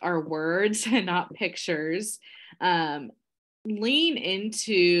words are words and not pictures, lean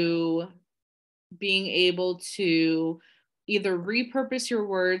into being able to either repurpose your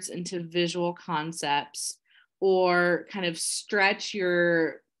words into visual concepts or kind of stretch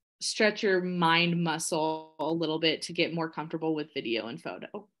your stretch your mind muscle a little bit to get more comfortable with video and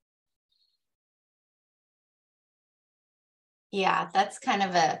photo. Yeah, that's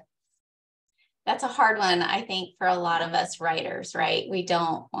a hard one, I think, for a lot of us writers, right? We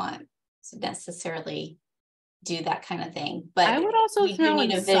don't want to necessarily do that kind of thing, but I would also throw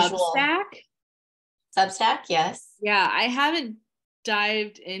in a visual Substack. Yes. Yeah, I haven't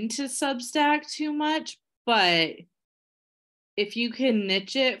dived into Substack too much, but if you can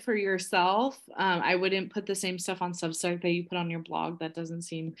niche it for yourself, I wouldn't put the same stuff on Substack that you put on your blog. That doesn't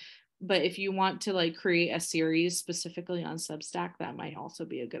seem, but if you want to like create a series specifically on Substack, that might also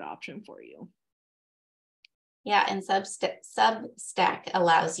be a good option for you. Yeah, and Substack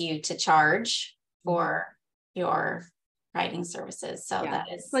allows you to charge for your writing services. So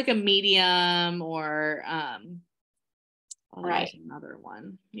that is like a Medium or right, another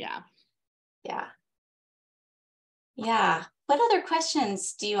one. Yeah. What other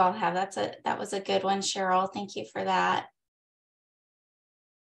questions do you all have? That was a good one, Cheryl. Thank you for that.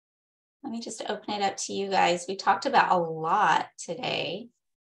 Let me just open it up to you guys. We talked about a lot today.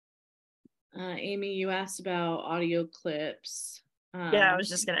 Amy, you asked about audio clips. Yeah, I was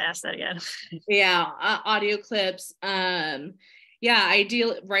just going to ask that again. Audio clips.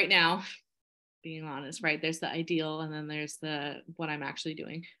 Ideal right now, being honest, right? There's the ideal and then there's what I'm actually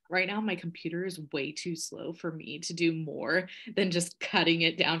doing. Right now, my computer is way too slow for me to do more than just cutting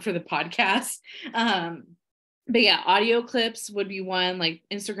it down for the podcast. But yeah, audio clips would be one, like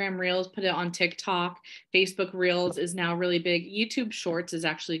Instagram Reels, put it on TikTok. Facebook Reels is now really big. YouTube Shorts is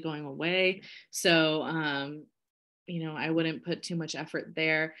actually going away. So, I wouldn't put too much effort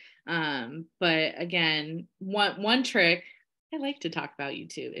there. But again, one trick, I like to talk about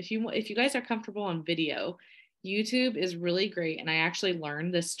YouTube. If you guys are comfortable on video, YouTube is really great. And I actually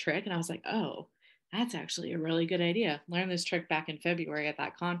learned this trick and I was like, oh, that's actually a really good idea. Learned this trick back in February at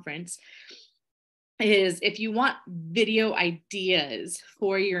that conference. Is if you want video ideas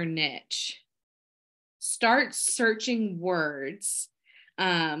for your niche, start searching words.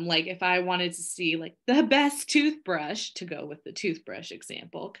 Like if I wanted to see like the best toothbrush, to go with the toothbrush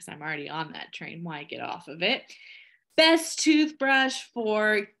example, because I'm already on that train, why get off of it? Best toothbrush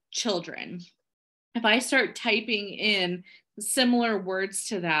for children. If I start typing in similar words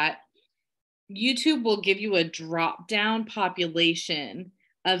to that, YouTube will give you a drop down population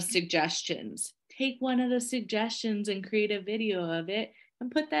of suggestions. Take one of the suggestions and create a video of it and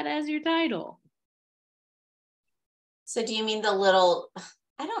put that as your title. So do you mean the little,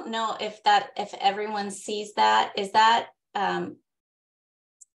 I don't know if everyone sees that, is that, I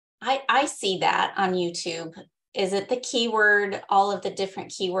see that on YouTube. Is it the keyword, all of the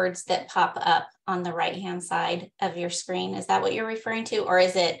different keywords that pop up on the right-hand side of your screen? Is that what you're referring to? Or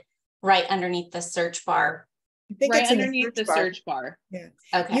is it right underneath the search bar? I think right it's underneath the search bar. Yeah.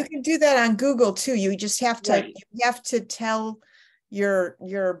 Okay. You can do that on Google too. You just have to, you have to tell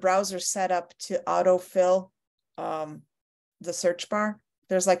your browser setup to autofill the search bar.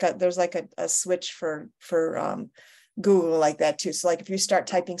 There's like a switch for Google like that too. So like if you start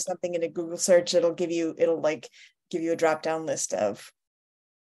typing something in a Google search, it'll give you a drop-down list of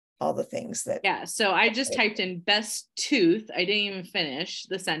all the things that. Yeah. So I just typed in best tooth. I didn't even finish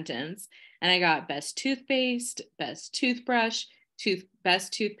the sentence. And I got best toothpaste, best toothbrush,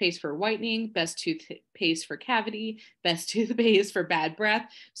 best toothpaste for whitening, best toothpaste for cavity, best toothpaste for bad breath.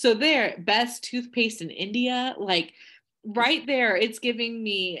 So there, best toothpaste in India, like right there, it's giving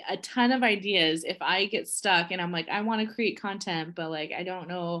me a ton of ideas. If I get stuck and I'm like, I want to create content, but like, I don't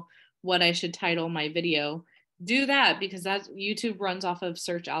know what I should title my video, do that, because that's YouTube runs off of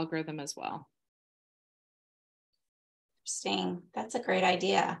search algorithm as well. Interesting. That's a great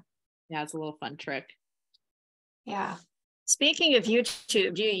idea. Yeah, it's a little fun trick. Yeah. Speaking of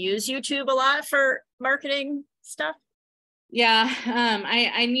YouTube, do you use YouTube a lot for marketing stuff? Yeah,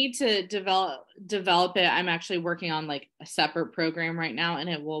 I need to develop it. I'm actually working on like a separate program right now, and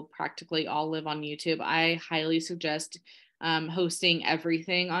it will practically all live on YouTube. I highly suggest hosting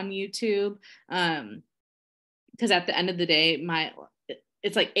everything on YouTube, because at the end of the day,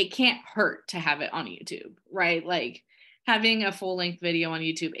 it's like it can't hurt to have it on YouTube, right? Like having a full-length video on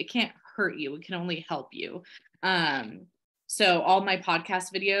YouTube, it can't hurt you. It can only help you. So all my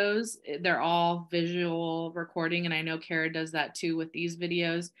podcast videos, they're all visual recording. And I know Kara does that too with these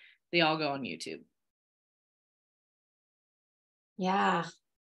videos. They all go on YouTube. Yeah.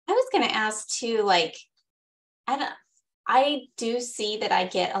 I was going to ask too, like, I do see that I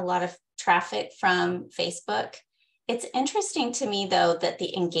get a lot of traffic from Facebook. It's interesting to me though, that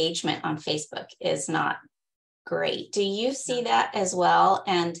the engagement on Facebook is not great. Do you see that as well?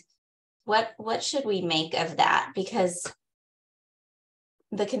 And what should we make of that? Because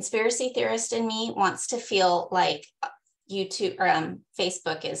the conspiracy theorist in me wants to feel like YouTube or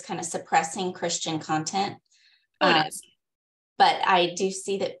Facebook is kind of suppressing Christian content. It is. But I do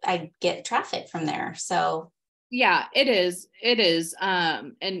see that I get traffic from there. So yeah, it is.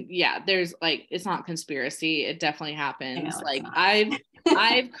 And yeah, there's like, it's not conspiracy. It definitely happens. Like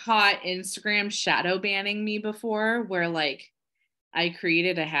I've caught Instagram shadow banning me before, where like I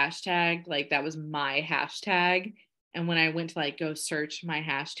created a hashtag, like that was my hashtag. And when I went to like go search my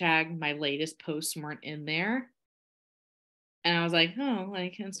hashtag, my latest posts weren't in there. And I was like, oh,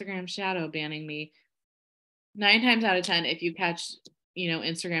 like Instagram shadow banning me. 9 times out of 10, if you catch,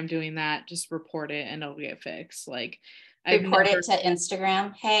 Instagram doing that, just report it and it'll get fixed. Like report it to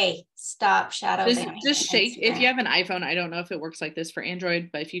Instagram. Hey, stop shadow banning. Just shake. Instagram. If you have an iPhone, I don't know if it works like this for Android,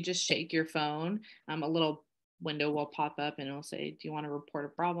 but if you just shake your phone, a little window will pop up and it'll say, do you want to report a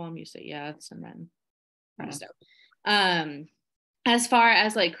problem? You say yes, and then stuff. As far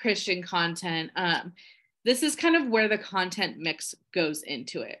as like Christian content, this is kind of where the content mix goes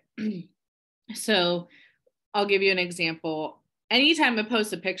into it. So I'll give you an example. Anytime I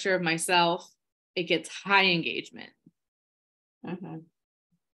post a picture of myself, it gets high engagement. Mm-hmm.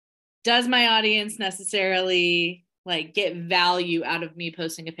 Does my audience necessarily like get value out of me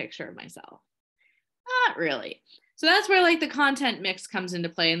posting a picture of myself? Not really. So that's where like the content mix comes into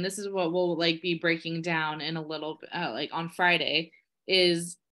play. And this is what we'll like be breaking down in a little like on Friday,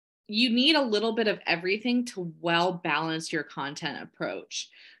 is you need a little bit of everything to well balance your content approach.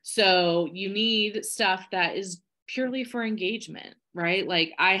 So you need stuff that is purely for engagement, right?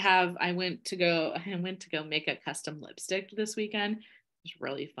 Like I went to go make a custom lipstick this weekend. It was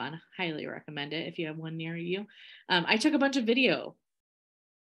really fun. Highly recommend it if you have one near you. I took a bunch of video.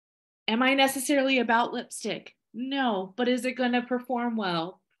 Am I necessarily about lipstick? No, but is it going to perform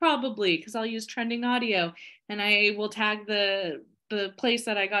well? Probably, because I'll use trending audio and I will tag the place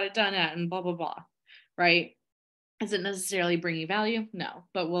that I got it done at and blah, blah, blah, right? Is it necessarily bringing value? No,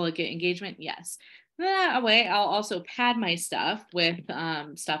 but will it get engagement? Yes. That way, I'll also pad my stuff with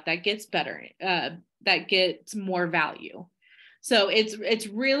stuff that gets better, that gets more value. So it's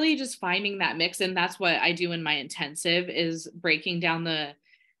really just finding that mix. And that's what I do in my intensive, is breaking down the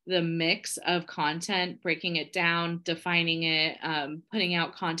mix of content, breaking it down, defining it, putting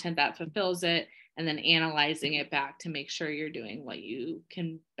out content that fulfills it, and then analyzing it back to make sure you're doing what you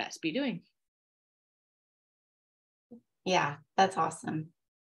can best be doing. Yeah, that's awesome.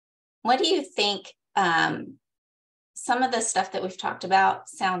 What do you think? Some of the stuff that we've talked about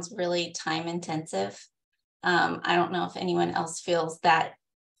sounds really time intensive. I don't know if anyone else feels that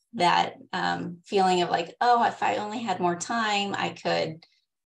feeling of like, oh, if I only had more time, I could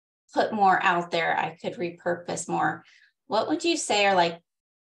put more out there. I could repurpose more. What would you say are like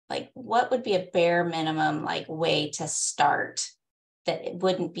what would be a bare minimum like way to start that it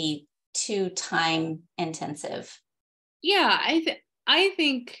wouldn't be too time intensive? Yeah, I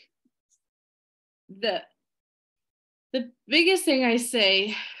think the biggest thing I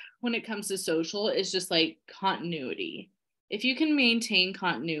say when it comes to social is just like continuity. If you can maintain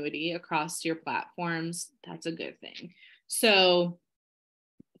continuity across your platforms, that's a good thing. So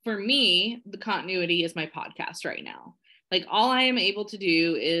for me, the continuity is my podcast right now. Like all I am able to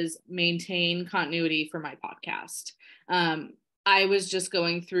do is maintain continuity for my podcast. I was just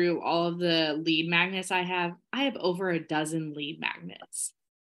going through all of the lead magnets I have. I have over a dozen lead magnets.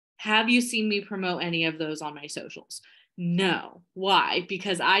 Have you seen me promote any of those on my socials? No. Why?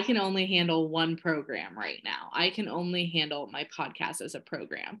 Because I can only handle one program right now. I can only handle my podcast as a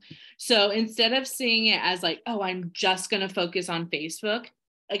program. So instead of seeing it as like, oh, I'm just going to focus on Facebook,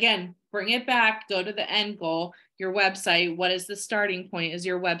 again, bring it back, go to the end goal, your website. What is the starting point? Is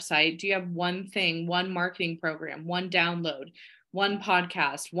your website? Do you have one thing, one marketing program, one download, one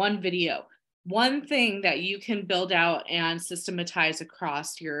podcast, one video, one thing that you can build out and systematize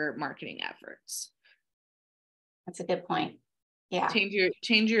across your marketing efforts? That's a good point. Yeah.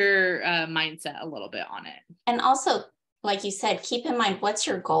 Change your mindset a little bit on it. And also, like you said, keep in mind, what's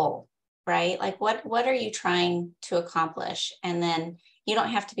your goal, right? Like what are you trying to accomplish? And then you don't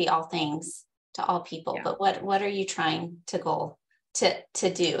have to be all things to all people, but what are you trying to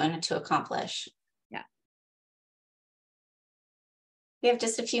do and to accomplish? Yeah. We have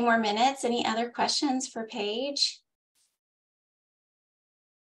just a few more minutes. Any other questions for Paige?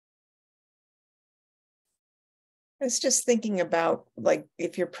 I was just thinking about, like,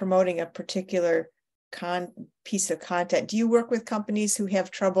 if you're promoting a particular piece of content, do you work with companies who have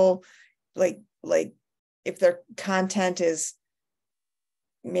trouble, like if their content is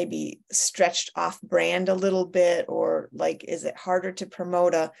maybe stretched off brand a little bit, or like, is it harder to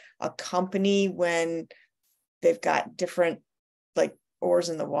promote a company when they've got different like oars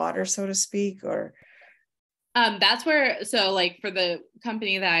in the water, so to speak, or? That's where, so like for the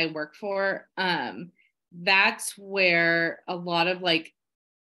company that I work for, that's where a lot of like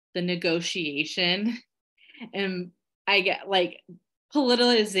the negotiation and I get like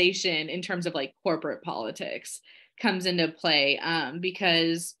politicization in terms of like corporate politics comes into play,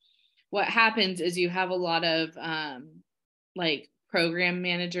 because what happens is you have a lot of like program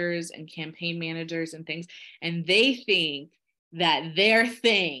managers and campaign managers and things, and they think that their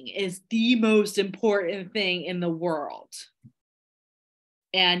thing is the most important thing in the world.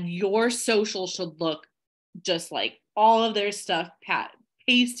 And your social should look just like all of their stuff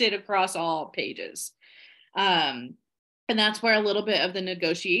pasted across all pages. And that's where a little bit of the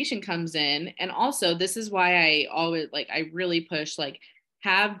negotiation comes in. And also, this is why I always like, I really push like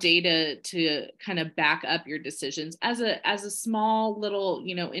have data to kind of back up your decisions as a small little,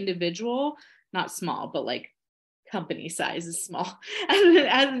 you know, individual, not small, but like company size is small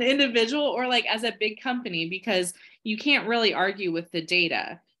as an individual or like as a big company, because you can't really argue with the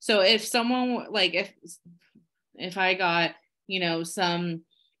data. So if someone like if I got, you know, some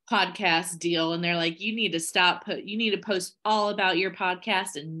podcast deal and they're like, you need to post all about your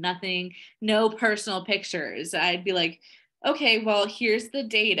podcast and nothing, no personal pictures, I'd be like, okay, well, here's the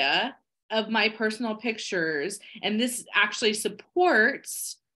data of my personal pictures, and this actually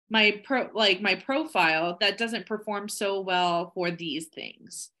supports my profile that doesn't perform so well for these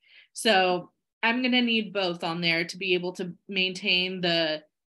things. So I'm going to need both on there to be able to maintain the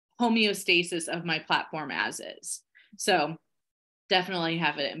homeostasis of my platform as is. So definitely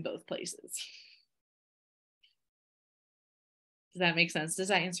have it in both places. Does that make sense? Does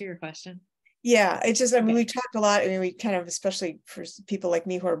that answer your question? Yeah, it's just, I mean, we talked a lot. I mean, we kind of, especially for people like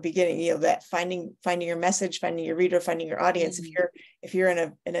me who are beginning, you know, that finding your message, finding your reader, finding your audience. Mm-hmm. If you're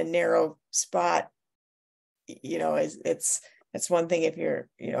in a narrow spot, you know, it's one thing if you're,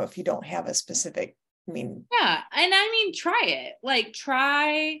 you know, if you don't have a specific, I mean. Yeah. And I mean, try it. Like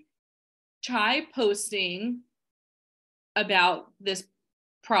try posting about this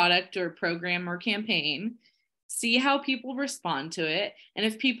product or program or campaign, see how people respond to it. And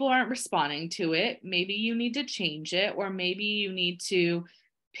if people aren't responding to it, maybe you need to change it, or maybe you need to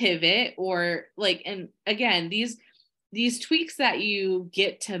pivot, or like, and again, these tweaks that you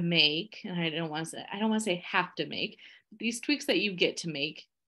get to make, and I don't want to say have to make, these tweaks that you get to make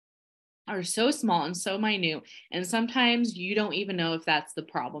are so small and so minute. And sometimes you don't even know if that's the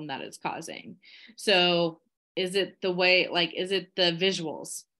problem that it's causing. So is it the way, like, is it the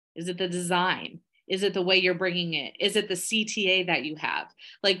visuals? Is it the design? Is it the way you're bringing it? Is it the CTA that you have?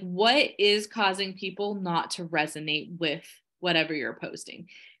 Like, what is causing people not to resonate with whatever you're posting?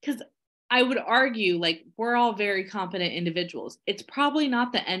 Because I would argue, like, we're all very competent individuals. It's probably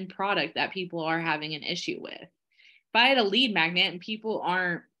not the end product that people are having an issue with. If I had a lead magnet and people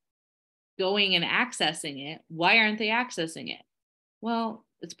aren't going and accessing it, why aren't they accessing it? Well,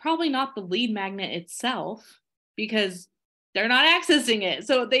 it's probably not the lead magnet itself, because they're not accessing it,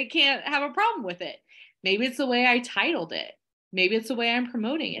 so they can't have a problem with it. Maybe it's the way I titled it. Maybe it's the way I'm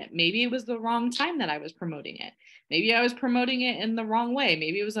promoting it. Maybe it was the wrong time that I was promoting it. Maybe I was promoting it in the wrong way.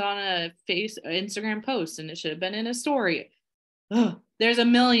 Maybe it was on a Instagram post and it should have been in a story. Ugh, there's a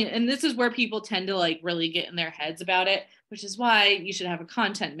million, and this is where people tend to like really get in their heads about it, which is why you should have a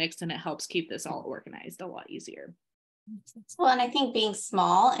content mix, and it helps keep this all organized a lot easier. Well, and I think being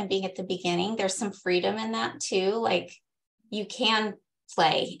small and being at the beginning, there's some freedom in that too. Like, you can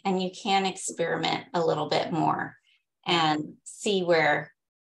play and you can experiment a little bit more and see what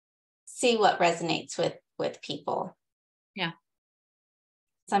resonates with people. Yeah.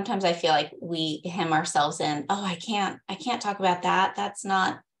 Sometimes I feel like we hem ourselves in. Oh, I can't talk about that. That's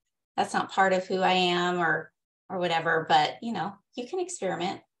not part of who I am or whatever, but you know, you can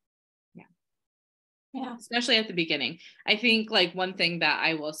experiment. Yeah. Especially at the beginning. I think like one thing that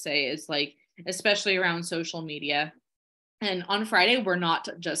I will say is like, especially around social media, and on Friday, we're not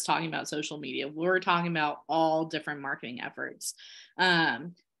just talking about social media. We're talking about all different marketing efforts.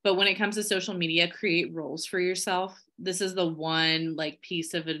 But when it comes to social media, create rules for yourself. This is the one like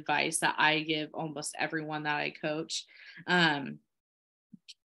piece of advice that I give almost everyone that I coach.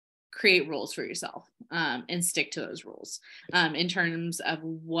 Create rules for yourself, and stick to those rules, in terms of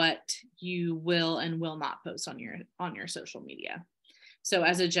what you will and will not post on your social media. So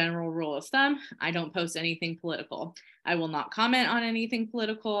as a general rule of thumb, I don't post anything political. I will not comment on anything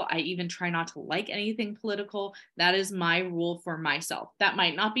political. I even try not to like anything political. That is my rule for myself. That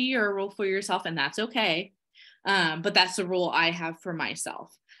might not be your rule for yourself, and that's okay. But that's the rule I have for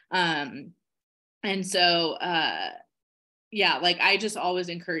myself. And so, yeah, like I just always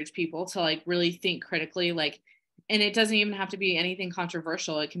encourage people to like really think critically. Like, and it doesn't even have to be anything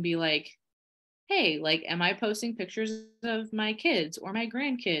controversial. It can be like, hey, like, am I posting pictures of my kids or my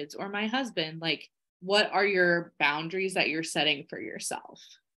grandkids or my husband? Like, what are your boundaries that you're setting for yourself?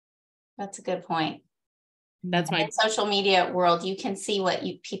 That's a good point. That's my in social media world. You can see what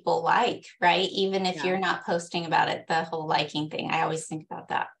people like, right? Even if you're not posting about it, the whole liking thing. I always think about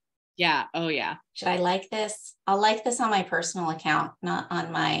that. Yeah. Oh yeah. Should I like this? I'll like this on my personal account, not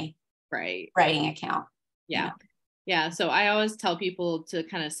on my writing account. Yeah. You know? Yeah. So I always tell people to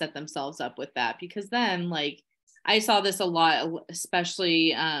kind of set themselves up with that, because then, like, I saw this a lot,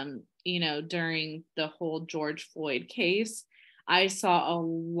 especially, you know, during the whole George Floyd case. I saw a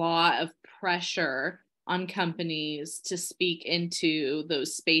lot of pressure on companies to speak into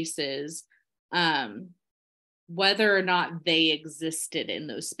those spaces, whether or not they existed in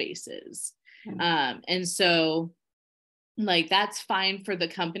those spaces. And so, like, that's fine for the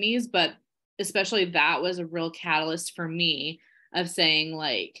companies, but especially that was a real catalyst for me of saying,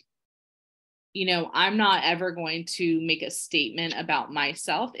 like, you know, I'm not ever going to make a statement about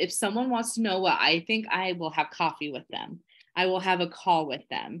myself. If someone wants to know what I think, I will have coffee with them. I will have a call with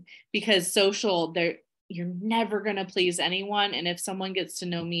them, because social, you're never going to please anyone. And if someone gets to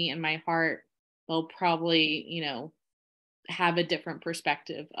know me and my heart, they'll probably, you know, have a different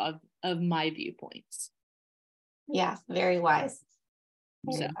perspective of my viewpoints. Yeah, very wise.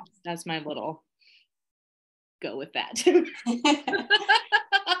 So that's my little go with that.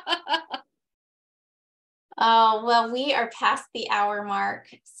 Oh, well, we are past the hour mark,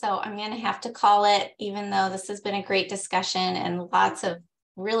 so I'm going to have to call it, even though this has been a great discussion and lots of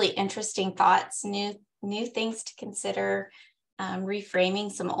really interesting thoughts, new things to consider,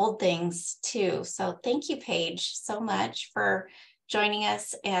 reframing some old things too. So thank you, Paige, so much for joining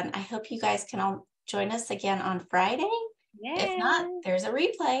us. And I hope you guys can all join us again on Friday. Yay. If not, there's a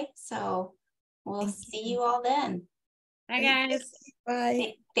replay. So we'll see you all then. Bye, guys.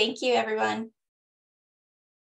 Bye. Thank you, everyone.